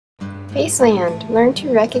FaceLand. Learn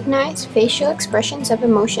to recognize facial expressions of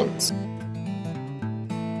emotions.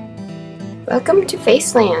 Welcome to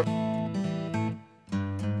FaceLand.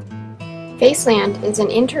 FaceLand is an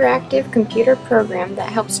interactive computer program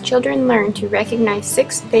that helps children learn to recognize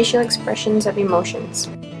 6 facial expressions of emotions.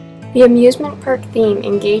 The amusement park theme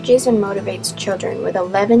engages and motivates children with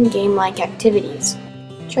 11 game-like activities.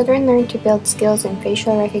 Children learn to build skills in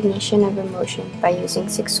facial recognition of emotion by using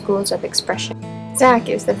 6 schools of expression. Zach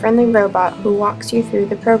is the friendly robot who walks you through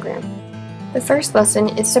the program. The first lesson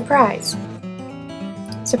is surprise.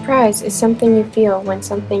 Surprise is something you feel when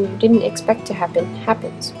something you didn't expect to happen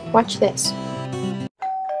happens. Watch this.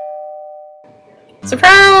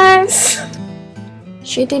 Surprise!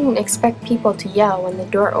 She didn't expect people to yell when the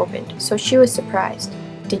door opened, so she was surprised.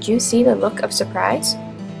 Did you see the look of surprise?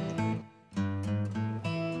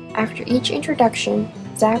 After each introduction,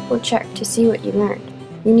 Zach will check to see what you learned.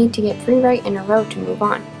 You need to get 3 right in a row to move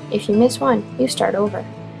on. If you miss one, you start over.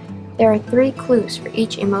 There are 3 clues for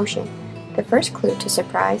each emotion. The first clue to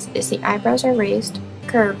surprise is the eyebrows are raised,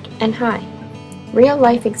 curved, and high.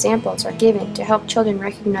 Real-life examples are given to help children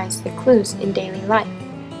recognize the clues in daily life.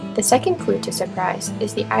 The second clue to surprise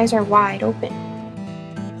is the eyes are wide open.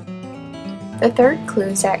 The third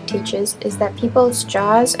clue Zach teaches is that people's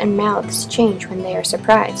jaws and mouths change when they are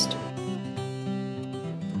surprised.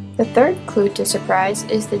 The third clue to surprise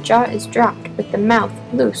is the jaw is dropped with the mouth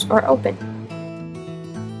loose or open.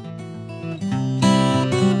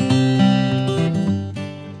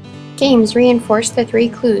 Games reinforce the 3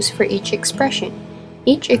 clues for each expression.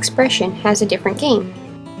 Each expression has a different game.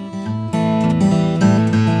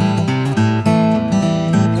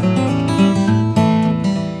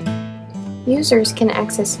 Users can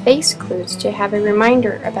access face clues to have a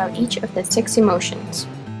reminder about each of the 6 emotions.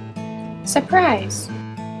 Surprise,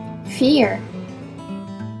 fear,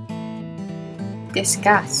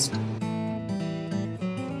 disgust,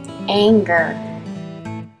 anger,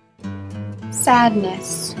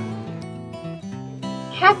 sadness,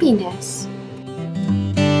 happiness.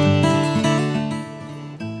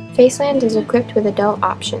 FaceLand is equipped with adult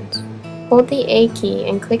options. Hold the A key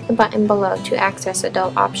and click the button below to access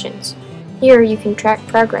adult options. Here you can track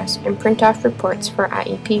progress and print off reports for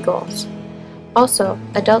IEP goals. Also,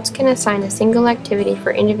 adults can assign a single activity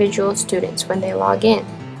for individual students when they log in.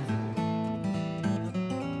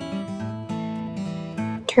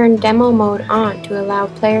 Turn demo mode on to allow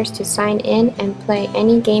players to sign in and play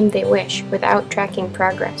any game they wish without tracking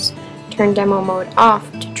progress. Turn demo mode off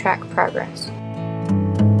to track progress.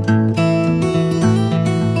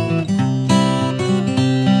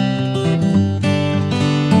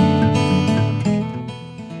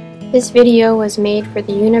 This video was made for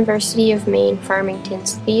the University of Maine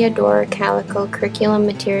Farmington's Theodore Calico Curriculum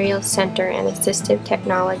Materials Center and Assistive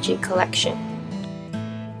Technology Collection.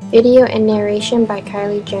 Video and narration by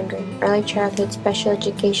Kylie Gendron, Early Childhood Special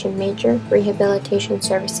Education Major, Rehabilitation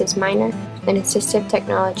Services Minor, and Assistive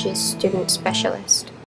Technologies Student Specialist.